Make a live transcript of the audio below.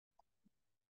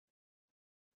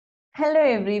Hello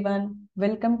everyone,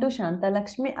 welcome to Shanta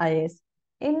Lakshmi IAS.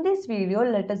 In this video,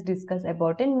 let us discuss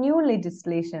about a new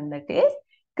legislation, that is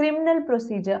Criminal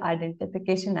Procedure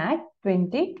Identification Act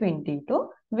 2022,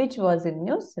 which was in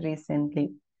news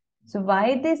recently. So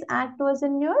why this act was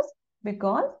in news?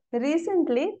 Because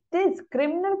recently this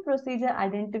Criminal Procedure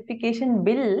Identification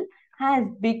Bill has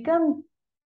become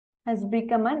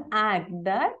an act.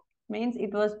 That means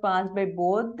it was passed by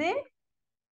both the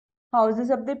houses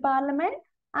of the parliament,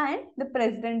 and the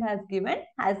president has given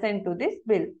assent to this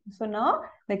bill. So now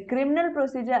the Criminal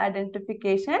Procedure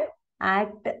Identification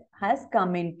Act has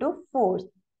come into force,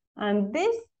 and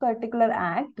this particular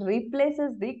act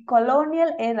replaces the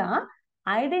colonial era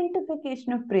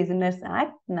Identification of Prisoners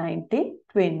Act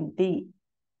 1920.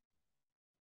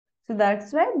 So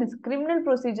that's why this Criminal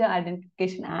Procedure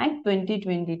Identification Act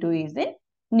 2022 is in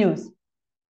news.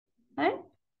 And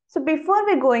so before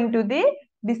we go into the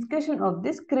discussion of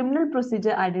this Criminal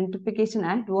Procedure Identification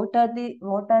Act, what are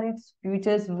its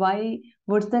features,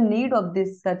 what's the need of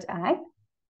this such act?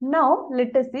 Now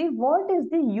let us see what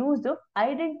is the use of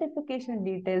identification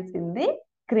details in the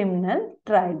criminal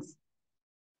trials.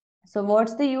 So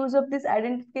what's the use of this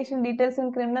identification details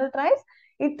in criminal trials?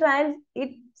 It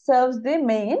serves the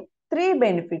main three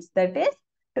benefits, that is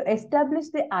to establish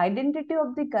the identity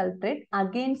of the culprit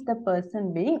against the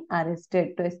person being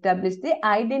arrested, to establish the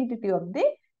identity of the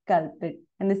culprit.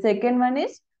 And the second one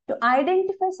is to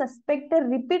identify suspected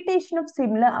repetition of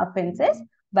similar offences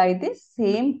by the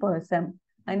same person.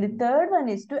 And the third one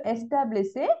is to establish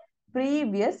a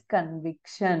previous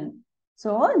conviction.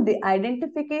 So the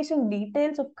identification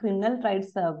details of criminal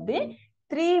trials serve the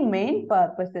three main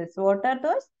purposes. What are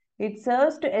those? It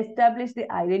serves to establish the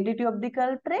identity of the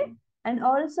culprit, and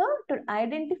also to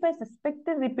identify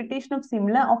suspected repetition of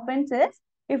similar offences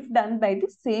if done by the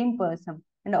same person,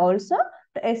 and also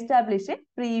to establish a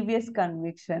previous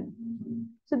conviction.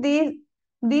 So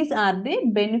these are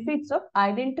the benefits of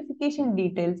identification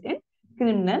details in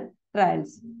criminal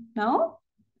trials. Now,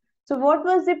 so what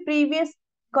was the previous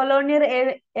colonial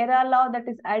era law, that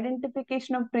is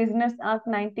Identification of Prisoners Act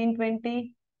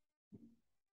 1920?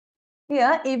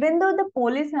 Here, even though the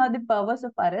police have the powers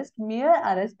of arrest, mere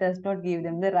arrest does not give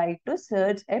them the right to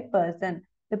search a person.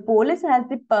 The police has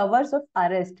the powers of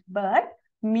arrest, but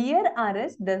mere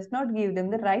arrest does not give them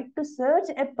the right to search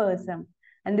a person.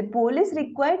 And the police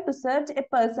required to search a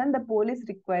person, the police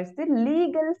requires the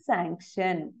legal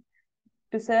sanction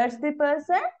to search the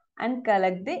person and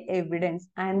collect the evidence.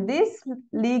 And this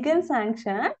legal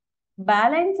sanction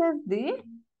balances the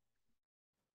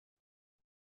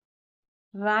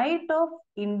right of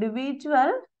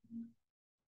individual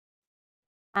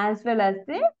as well as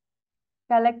the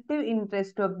collective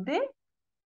interest of the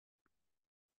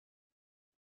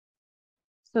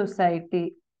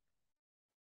society.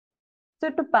 So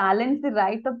to balance the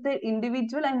right of the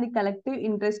individual and the collective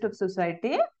interest of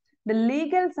society, the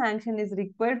legal sanction is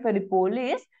required for the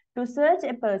police to search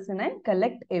a person and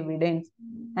collect evidence.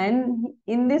 And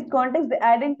in this context, the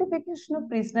Identification of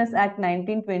Prisoners Act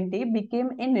 1920 became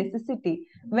a necessity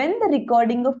when the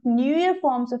recording of newer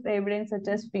forms of evidence such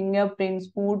as fingerprints,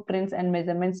 footprints, and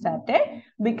measurements started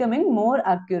becoming more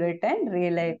accurate and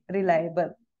reliable.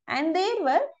 And there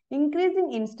were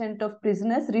increasing instance of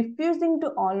prisoners refusing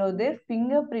to allow their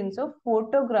fingerprints or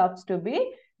photographs to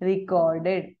be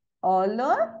recorded.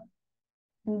 Although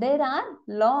there are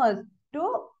laws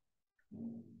to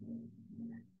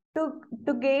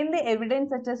gain the evidence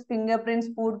such as fingerprints,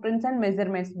 footprints, and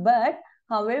measurements, but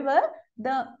however,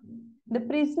 the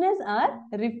prisoners are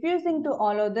refusing to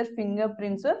allow their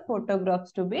fingerprints or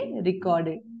photographs to be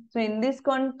recorded. So in this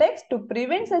context, to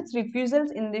prevent such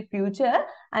refusals in the future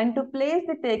and to place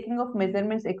the taking of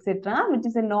measurements, etc., which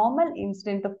is a normal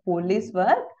instant of police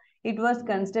work, it was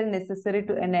considered necessary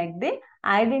to enact the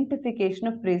Identification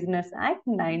of Prisoners Act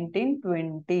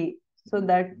 1920. So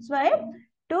that's why,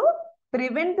 to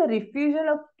prevent the refusal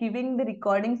of giving the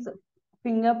recordings,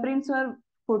 fingerprints or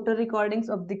photo recordings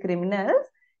of the criminals,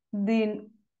 the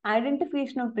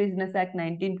Identification of Prisoners Act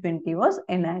 1920 was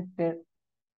enacted.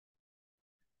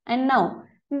 And now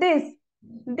this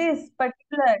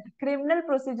particular Criminal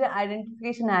Procedure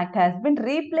Identification Act has been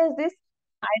replaced this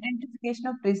Identification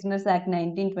of Prisoners Act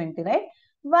 1920, right?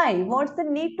 Why? What's the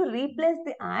need to replace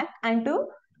the act and to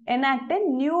enact a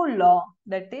new law?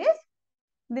 That is,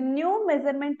 the new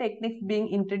measurement techniques being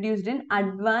introduced in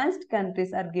advanced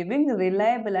countries are giving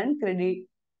reliable and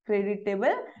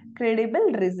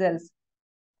credible results.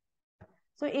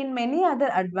 So in many other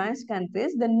advanced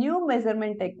countries, the new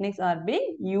measurement techniques are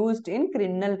being used in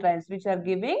criminal trials, which are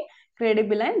giving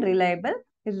credible and reliable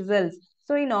results.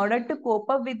 So in order to cope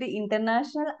up with the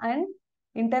international and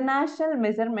international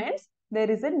measurements, there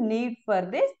is a need for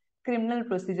this Criminal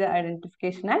Procedure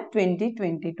Identification Act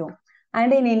 2022.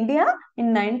 And in India,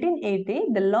 in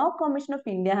 1980, the Law Commission of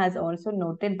India has also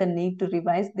noted the need to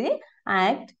revise the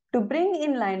Act to bring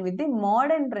in line with the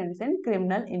modern trends in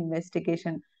criminal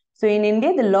investigation. So in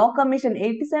India, the Law Commission,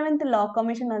 87th Law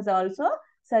Commission has also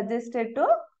suggested to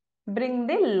bring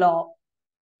the law.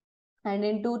 And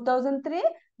in 2003,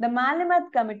 the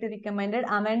Malamat Committee recommended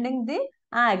amending the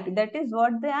Act, that is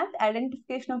what the Act,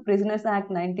 Identification of Prisoners Act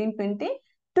 1920,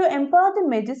 to empower the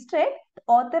magistrate to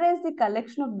authorize the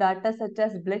collection of data such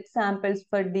as blood samples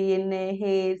for DNA,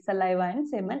 hair, saliva and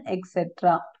semen,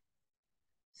 etc.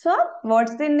 So,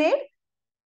 what's the need?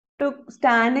 To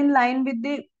stand in line with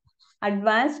the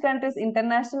advanced countries,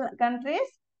 international countries.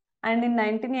 And in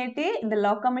 1980, the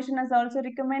Law Commission has also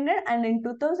recommended, and in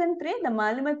 2003, the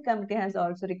Malamat Committee has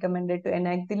also recommended to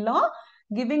enact the law,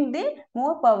 giving the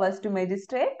more powers to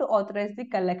magistrate to authorize the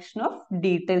collection of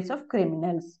details of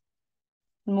criminals.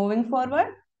 Moving forward,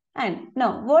 and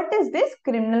now what is this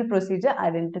Criminal Procedure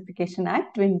Identification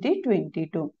Act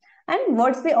 2022? And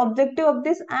what's the objective of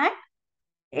this act?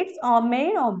 Its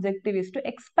main objective is to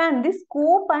expand the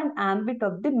scope and ambit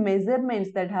of the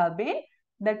measurements that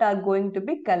are going to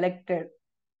be collected,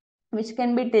 which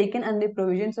can be taken under the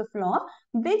provisions of law,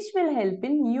 which will help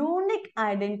in unique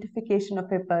identification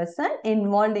of a person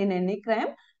involved in any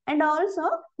crime, and also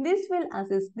this will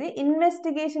assist the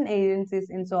investigation agencies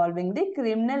in solving the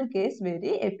criminal case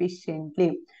very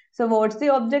efficiently. So what's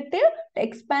the objective? To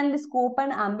expand the scope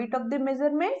and ambit of the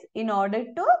measurements in order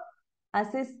to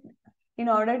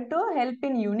help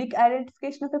in unique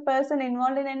identification of a person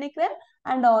involved in any crime,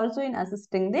 and also in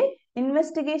assisting the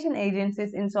investigation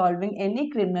agencies in solving any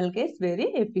criminal case very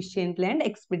efficiently and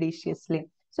expeditiously.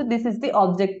 So this is the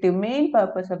objective, main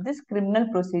purpose of this Criminal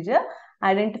Procedure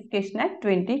Identification Act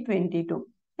 2022.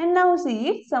 And now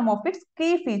see some of its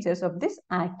key features of this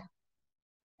act.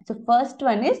 So first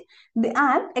one is, the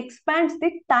act expands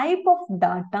the type of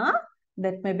data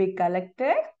that may be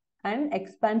collected and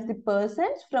expands the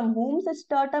persons from whom such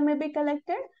data may be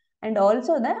collected, and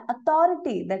also the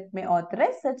authority that may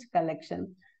authorize such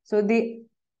collection. So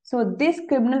this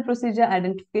Criminal Procedure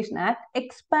Identification Act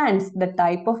expands the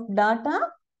type of data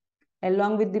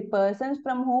along with the persons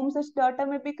from whom such data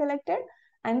may be collected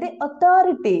and the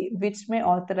authority which may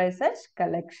authorize such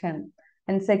collection.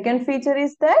 And second feature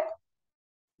is that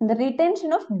the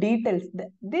retention of details.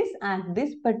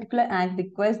 This particular act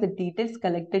requires the details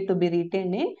collected to be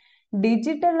retained in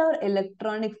digital or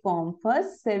electronic form for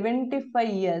 75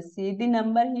 years. See the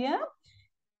number here?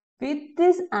 With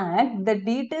this act, the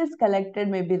details collected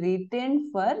may be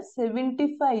retained for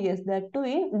 75 years, that too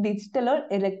in digital or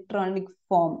electronic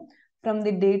form, from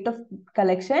the date of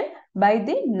collection by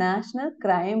the National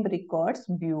Crime Records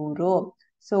Bureau.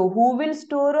 So, who will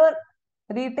store or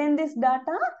retain this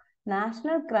data?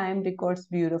 National Crime Records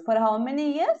Bureau. For how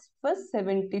many years? For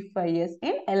 75 years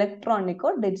in electronic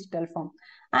or digital form.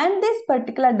 And this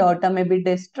particular data may be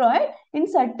destroyed in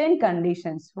certain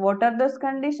conditions. What are those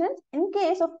conditions? In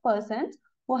case of persons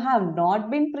who have not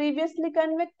been previously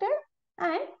convicted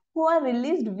and who are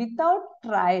released without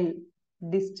trial,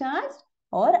 discharged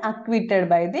or acquitted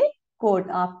by the court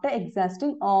after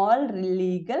exhausting all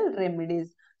legal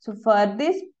remedies. So for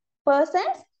these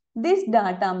persons, this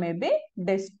data may be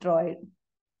destroyed.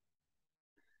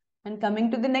 And coming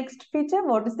to the next feature,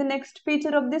 what is the next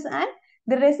feature of this act?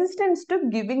 The resistance to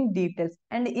giving details.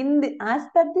 And as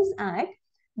per this act,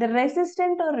 the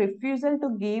resistance or refusal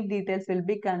to give details will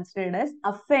be considered as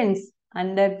offense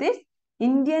under this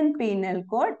Indian Penal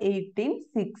Code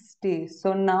 1860.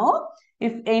 So now,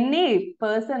 if any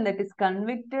person that is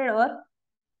convicted,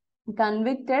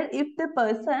 if the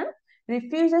person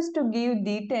refuses to give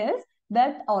details,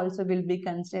 that also will be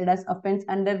considered as offense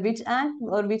under which act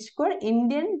or which code?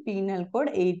 Indian Penal Code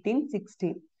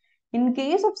 1860. In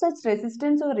case of such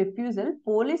resistance or refusal,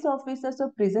 police officers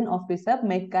or prison officer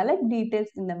may collect details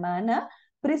in the manner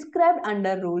prescribed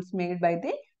under rules made by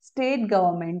the state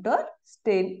government or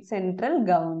central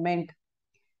government.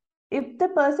 If the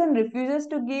person refuses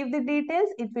to give the details,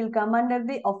 it will come under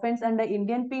the offense under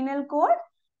Indian Penal Code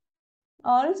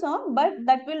also, but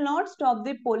that will not stop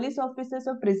the police officers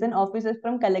or prison officers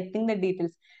from collecting the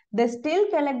details. They still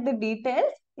collect the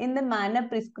details in the manner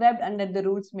prescribed under the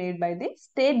rules made by the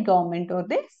state government or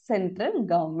the central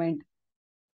government.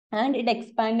 And it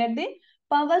expanded the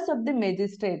powers of the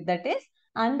magistrate. That is,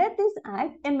 under this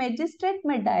act, a magistrate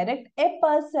may direct a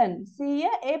person,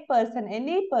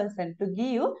 any person, to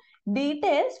give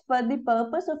details for the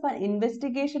purpose of an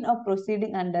investigation or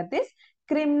proceeding under this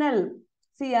criminal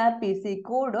CRPC,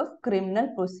 Code of Criminal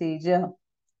Procedure.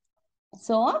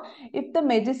 So, if the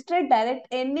magistrate direct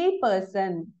any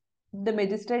person,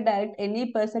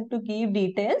 to give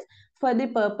details for the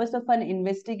purpose of an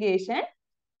investigation,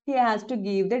 he has to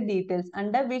give the details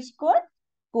under which code?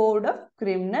 Code of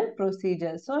Criminal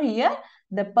Procedure. So here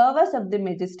the powers of the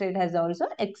magistrate has also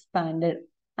expanded,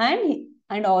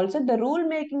 and also the rule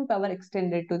making power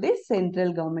extended to the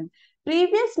central government.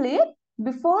 Previously,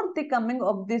 before the coming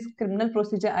of this Criminal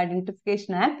Procedure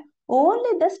Identification Act,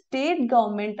 only the state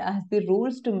government has the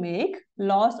rules to make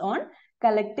laws on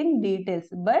collecting details.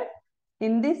 But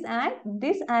in this act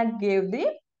gave the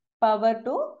power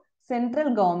to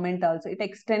central government also. It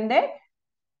extended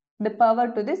the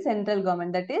power to the central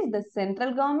government. That is, the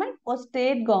central government or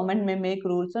state government may make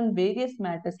rules on various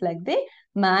matters like the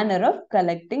manner of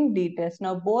collecting details.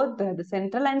 Now, both the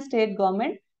central and state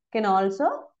government can also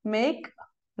make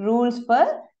rules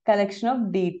for collection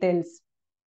of details.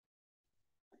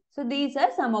 So these are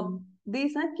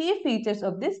key features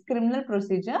of this Criminal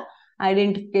Procedure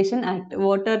Identification Act.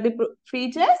 What are the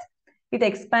features? It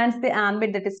expands the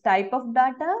ambit, that is type of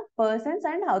data, persons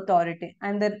and authority,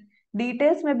 and the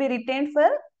details may be retained for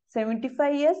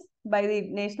 75 years by the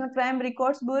National Crime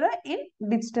Records Bureau in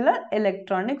digital or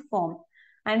electronic form,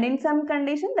 and in some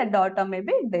conditions the data may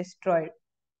be destroyed.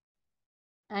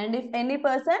 And if any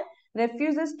person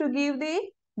refuses to give the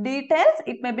details,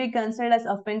 it may be considered as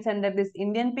offense under this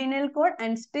Indian Penal Code,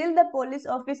 and still the police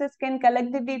officers can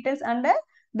collect the details under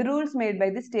the rules made by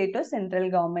the state or central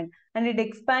government. And it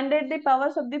expanded the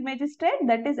powers of the magistrate,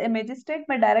 that is, a magistrate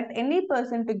may direct any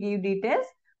person to give details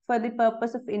for the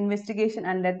purpose of investigation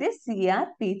under the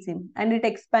CRPC. And it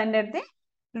expanded the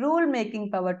rule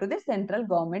making power to the central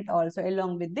government also,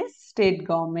 along with the state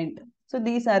government. So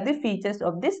these are the features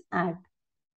of this act.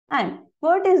 And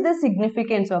what is the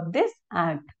significance of this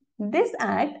act? This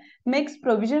act makes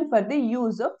provision for the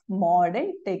use of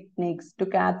modern techniques to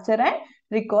capture and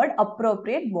record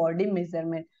appropriate body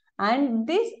measurement. And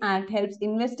this act helps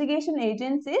investigation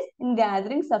agencies in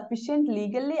gathering sufficient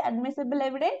legally admissible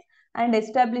evidence and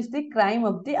establish the crime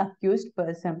of the accused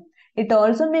person. It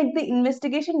also makes the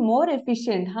investigation more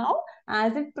efficient. How?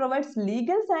 As it provides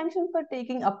legal sanction for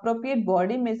taking appropriate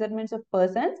body measurements of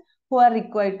persons who are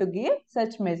required to give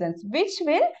such measurements, which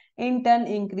will in turn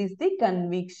increase the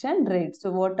conviction rate.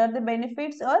 So what are the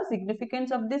benefits or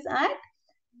significance of this act?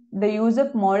 The use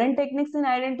of modern techniques in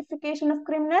identification of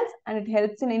criminals, and it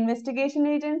helps in investigation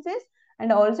agencies,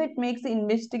 and also it makes the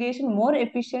investigation more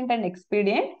efficient and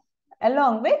expedient,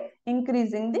 along with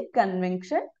increasing the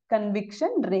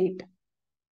conviction rate.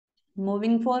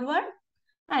 Moving forward,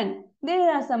 and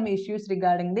there are some issues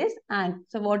regarding this act.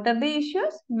 So what are the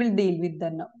issues? We'll deal with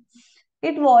them now.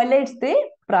 It violates the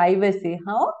privacy.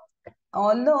 How?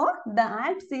 Although the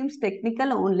act seems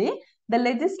technical only, the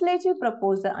legislative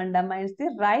proposal undermines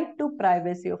the right to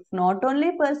privacy of not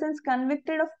only persons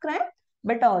convicted of crime,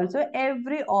 but also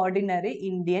every ordinary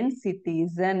Indian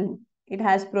citizen. It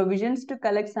has provisions to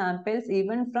collect samples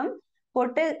even from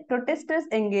protesters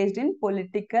engaged in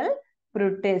political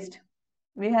protest.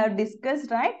 We have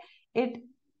discussed, right? It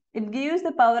gives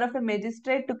the power of a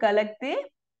magistrate to collect the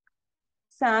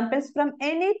samples from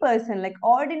any person, like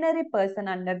ordinary person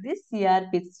under this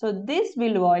CRP. So this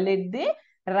will violate the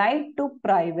right to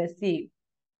privacy.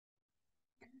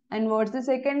 And what's the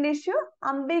second issue?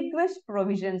 Ambiguous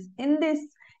provisions. In this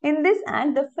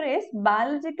act, the phrase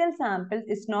biological samples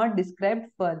is not described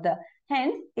further.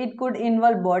 Hence, it could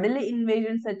involve bodily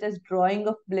invasions such as drawing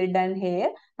of blood and hair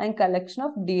and collection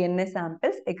of DNA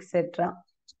samples, etc.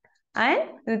 And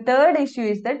the third issue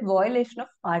is that violation of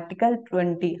Article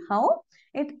 20. How?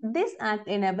 This act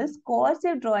enables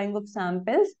coercive drawing of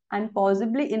samples and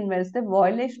possibly involves the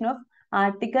violation of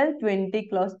Article 20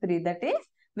 Clause 3, that is,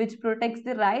 which protects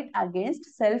the right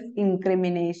against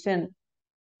self-incrimination.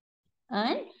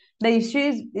 And the issue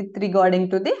is regarding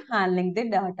to the handling the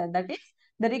data, that is,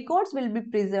 the records will be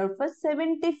preserved for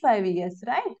 75 years,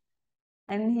 right?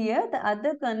 And here the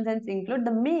other concerns include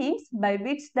the means by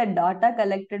which the data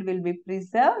collected will be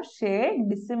preserved, shared,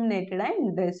 disseminated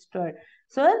and destroyed.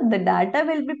 So the data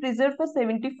will be preserved for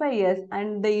 75 years,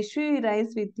 and the issue you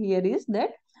rise with here is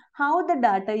that how the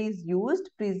data is used,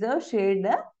 preserved, shared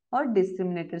or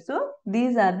disseminated. So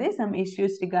these are some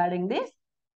issues regarding this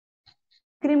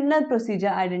Criminal Procedure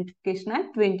Identification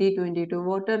Act 2022.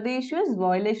 What are the issues?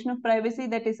 Violation of privacy,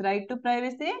 that is right to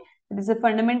privacy. It is a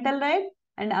fundamental right.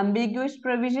 And ambiguous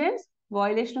provisions,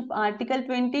 violation of Article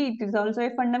 20, it is also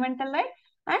a fundamental right.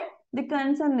 And the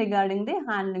concern regarding the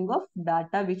handling of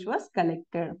data which was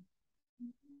collected.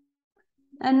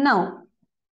 And now,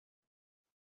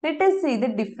 let us see the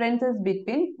differences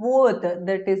between both,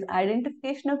 that is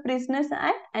Identification of Prisoners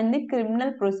Act and the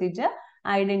Criminal Procedure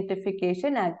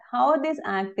Identification Act. How this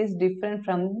act is different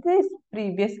from this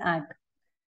previous act?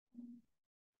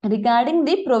 Regarding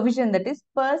the provision, that is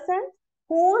persons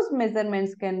whose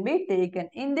measurements can be taken.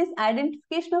 In this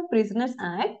Identification of Prisoners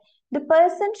Act, the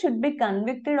person should be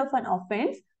convicted of an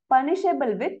offence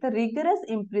punishable with rigorous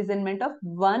imprisonment of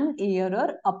 1 year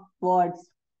or upwards.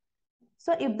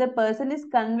 So if the person is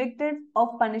convicted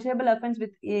of punishable offence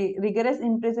with a rigorous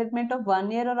imprisonment of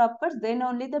 1 year or upwards, then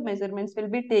only the measurements will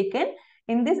be taken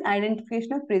in this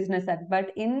Identification of Prisoners Act.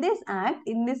 But in this act,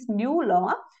 in this new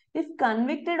law, if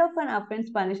convicted of an offence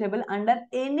punishable under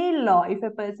any law, if a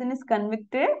person is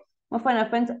convicted of an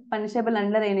offence punishable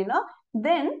under any law,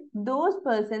 then those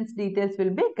persons' details will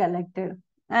be collected.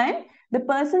 And the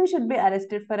person should be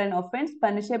arrested for an offence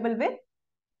punishable with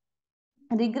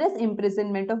rigorous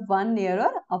imprisonment of 1 year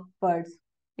or upwards.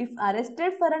 If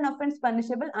arrested for an offence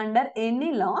punishable under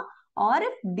any law, or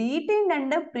if detained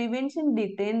under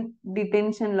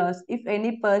detention laws, if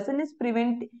any person is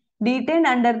detained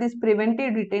under this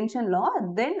preventive detention law,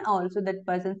 then also that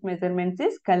person's measurements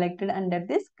is collected under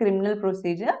this Criminal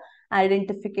Procedure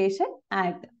Identification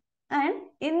Act. And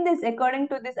in this, according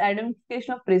to this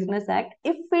Identification of Prisoners Act,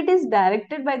 if it is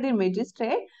directed by the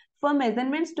magistrate for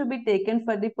measurements to be taken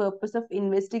for the purpose of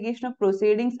investigation of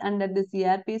proceedings under the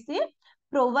CRPC,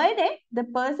 provided the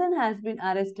person has been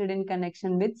arrested in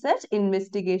connection with such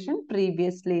investigation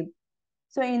previously.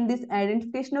 So in this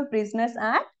Identification of Prisoners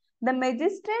Act, the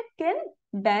magistrate can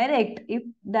direct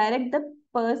the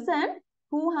person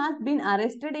who has been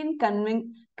arrested in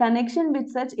connection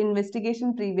with such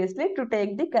investigation previously to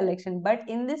take the collection. But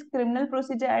in this Criminal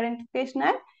Procedure Identification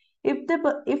Act,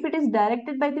 if it is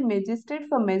directed by the magistrate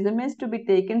for measurements to be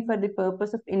taken for the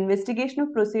purpose of investigation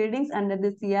of proceedings under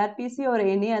the CRPC or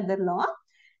any other law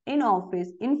in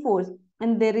force,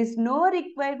 and there is no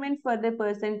requirement for the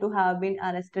person to have been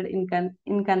arrested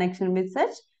in connection with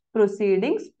such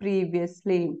proceedings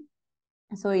previously.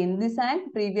 So in this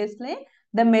act, previously,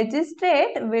 the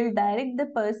magistrate will direct the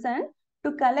person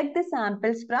to collect the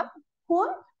samples from whom,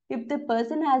 if the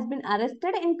person has been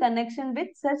arrested in connection with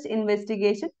such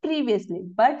investigation previously.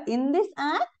 But in this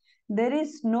act, there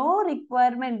is no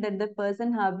requirement that the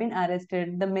person have been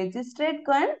arrested. The magistrate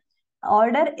can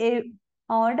order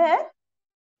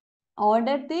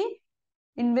the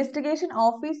investigation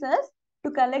officers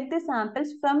to collect the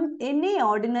samples from any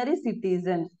ordinary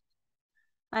citizen.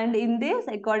 And in this,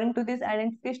 according to this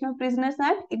Identification of Prisoners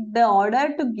Act, the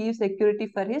order to give security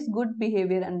for his good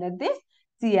behavior under this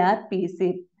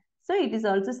CRPC. So it is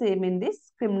also same in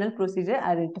this Criminal Procedure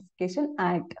Identification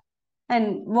Act.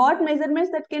 And what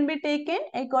measurements that can be taken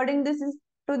according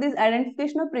to this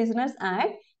Identification of Prisoners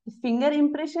Act? Finger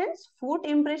impressions, foot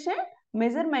impression,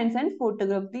 measurements, and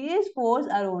photograph. These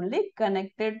four are only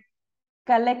collected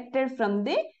from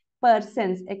the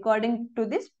persons according to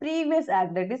this previous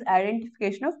act, that is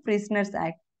Identification of Prisoners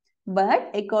Act.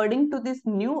 But according to this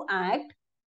new act,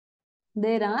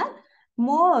 there are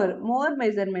more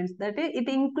measurements. That is,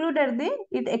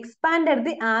 it expanded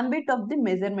the ambit of the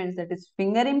measurements, that is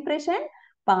finger impression,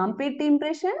 palm print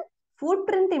impression,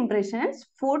 footprint impressions,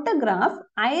 photograph,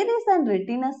 iris and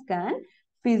retina scan,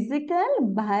 physical,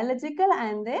 biological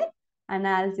and their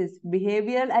analysis,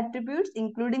 behavioral attributes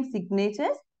including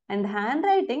signatures and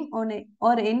handwriting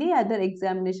or any other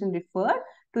examination referred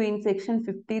to in section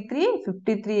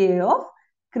 53A of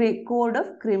Code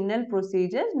of Criminal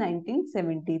Procedures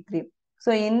 1973.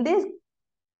 So in this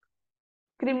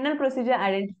Criminal Procedure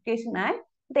Identification Act,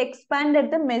 it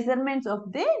expanded the measurements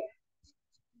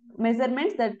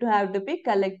that have to be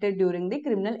collected during the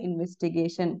criminal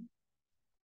investigation.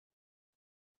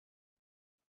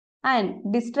 And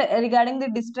regarding the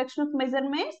destruction of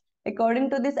measurements, according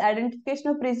to this Identification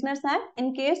of Prisoners Act,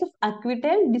 in case of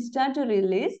acquittal, discharge or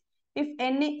release,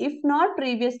 if not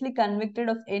previously convicted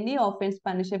of any offence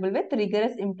punishable with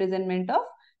rigorous imprisonment of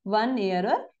 1 year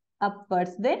or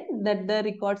upwards, then that the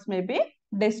records may be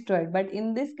destroyed. But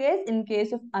in this case, in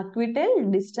case of acquittal,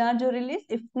 discharge or release,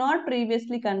 if not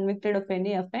previously convicted of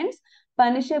any offence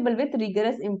punishable with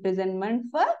rigorous imprisonment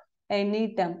for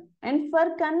any term, and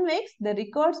for convicts, the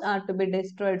records are to be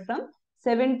destroyed from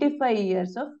 75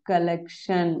 years of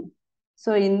collection.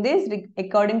 So in this,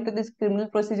 according to this Criminal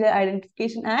Procedure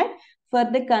Identification Act, for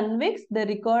the convicts, the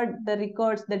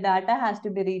data has to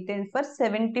be retained for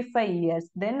 75 years.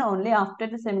 Then only after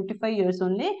the 75 years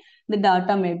only, the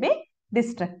data may be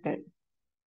destructed.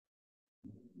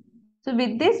 So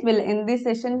with this, we'll end this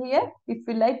session here. If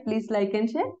you like, please like and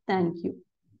share. Thank you.